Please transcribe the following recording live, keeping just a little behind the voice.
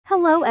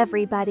Hello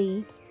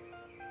everybody.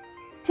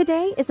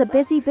 Today is a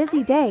busy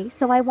day,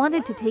 so I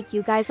wanted to take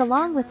you guys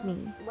along with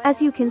me.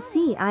 As you can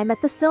see, I'm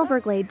at the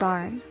Silverglade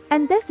barn.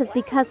 And this is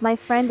because my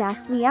friend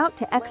asked me out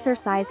to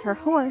exercise her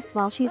horse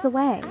while she's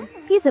away.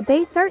 He's a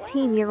bay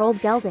 13-year-old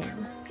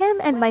gelding.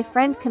 Him and my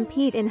friend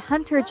compete in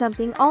hunter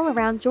jumping all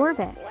around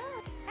Jorvik.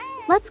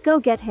 Let's go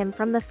get him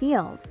from the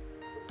field.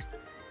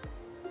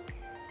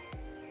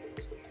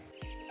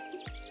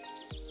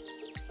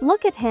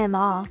 Look at him,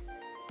 aw.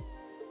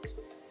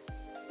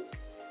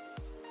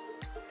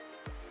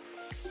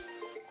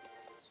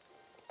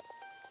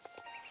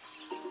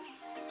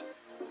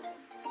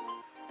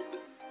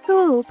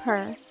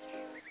 Purr.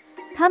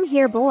 Come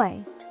here,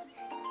 boy.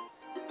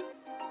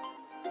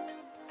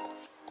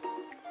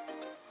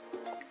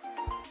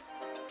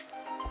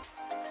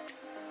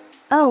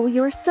 Oh,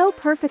 you're so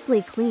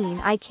perfectly clean,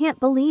 I can't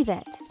believe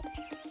it.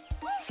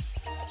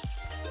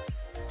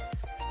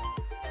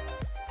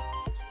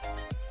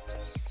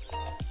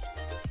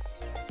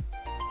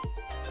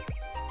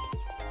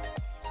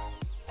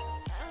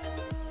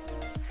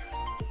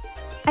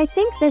 I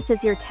think this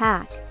is your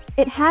tack.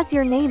 It has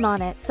your name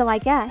on it, so I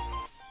guess.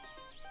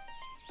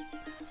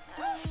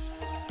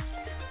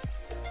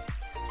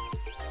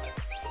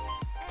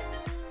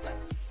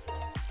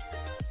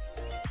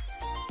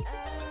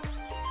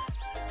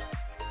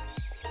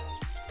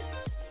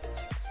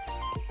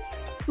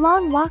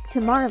 Long walk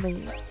to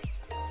Marley's.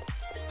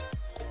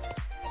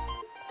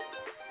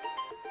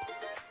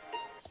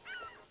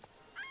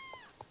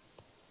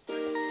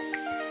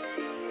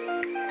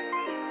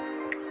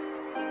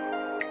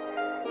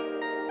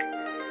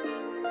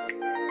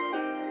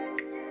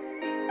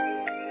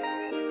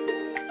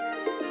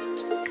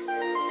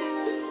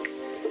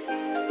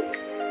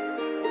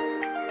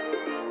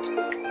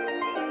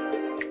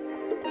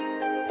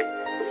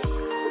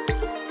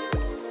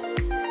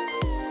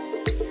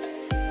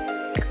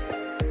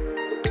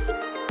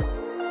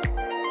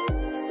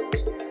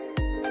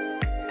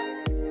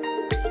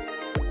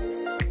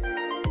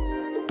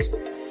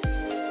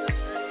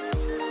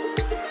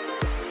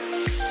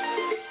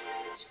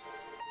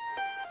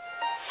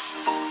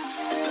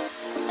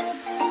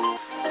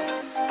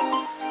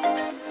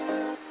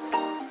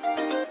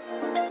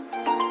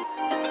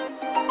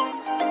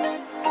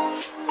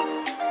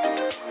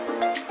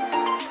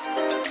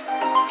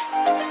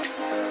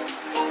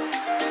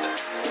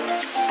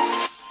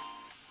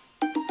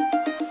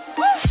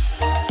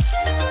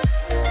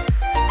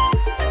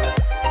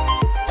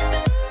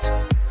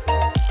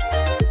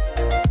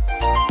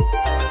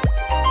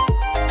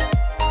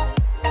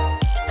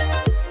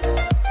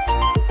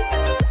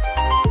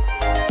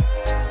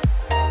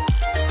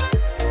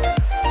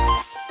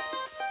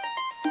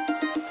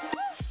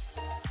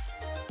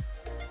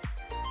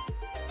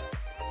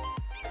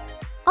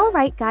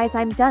 Alright guys,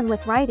 I'm done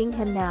with riding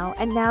him now,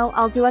 and now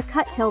I'll do a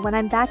cut till when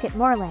I'm back at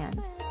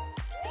Moorland.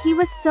 He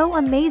was so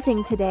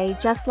amazing today,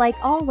 just like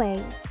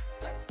always.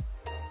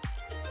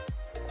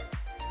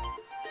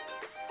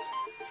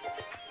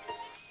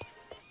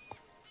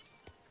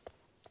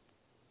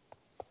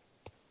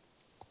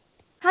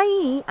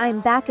 Hi, I'm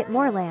back at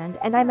Moorland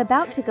and I'm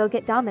about to go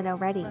get Domino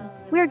ready.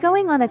 We're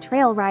going on a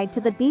trail ride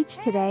to the beach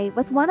today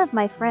with one of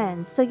my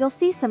friends, so you'll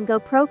see some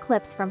GoPro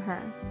clips from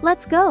her.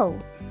 Let's go!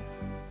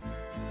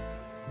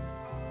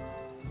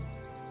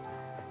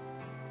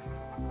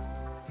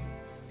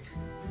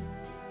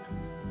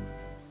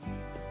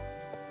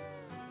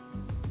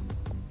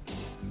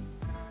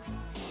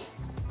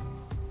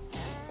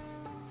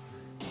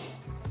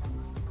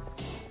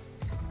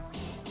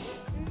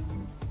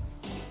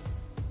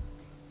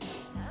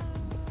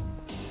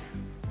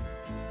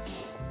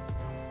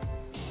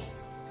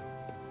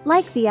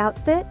 Like the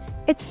outfit?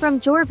 It's from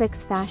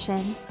Jorviks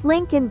fashion.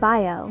 Link in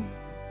bio.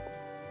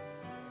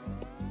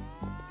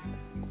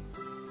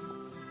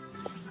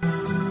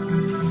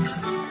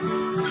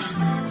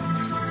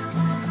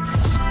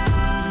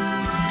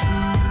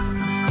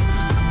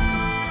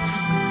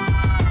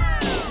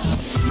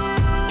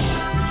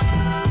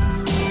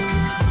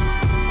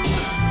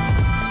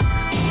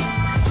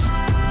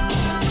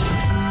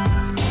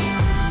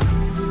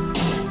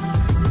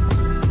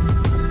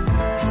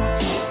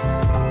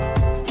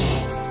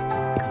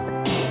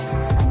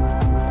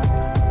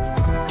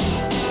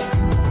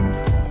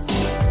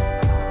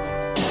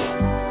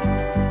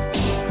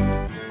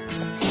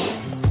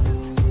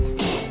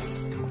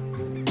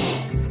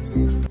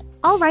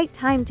 Alright,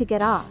 time to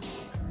get off.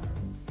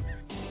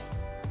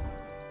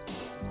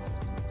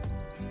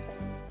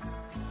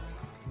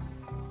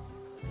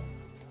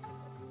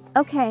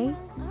 Okay,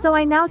 so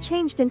I now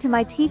changed into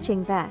my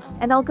teaching vest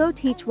and I'll go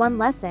teach one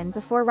lesson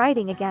before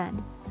riding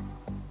again.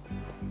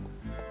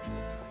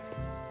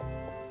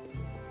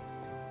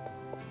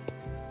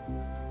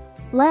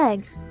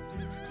 Leg.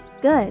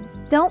 Good,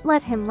 don't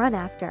let him run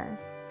after.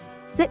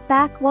 Sit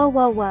back,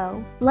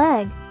 whoa.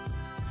 Leg.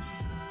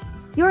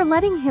 You're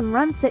letting him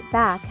run, sit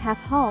back, half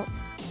halt.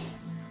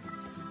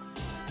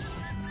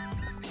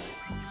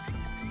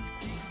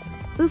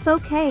 Oof,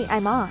 okay,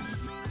 I'm on.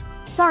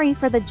 Sorry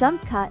for the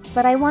jump cut,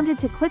 but I wanted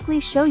to quickly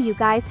show you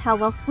guys how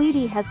well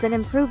Sweetie has been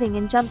improving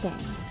in jumping.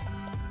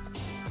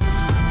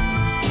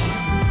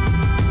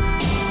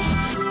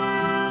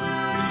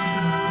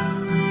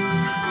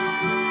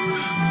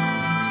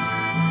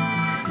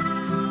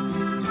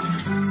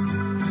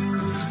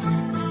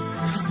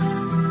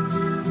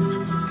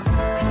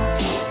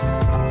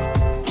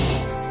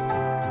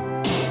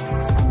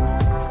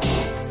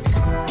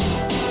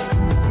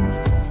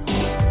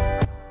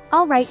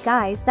 Alright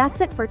guys, that's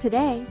it for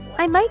today.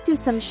 I might do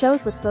some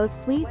shows with both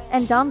Sweets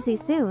and Domsy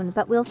soon,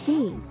 but we'll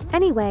see.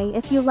 Anyway,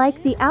 if you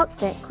like the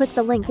outfit, click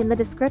the link in the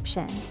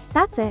description.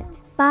 That's it.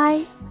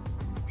 Bye.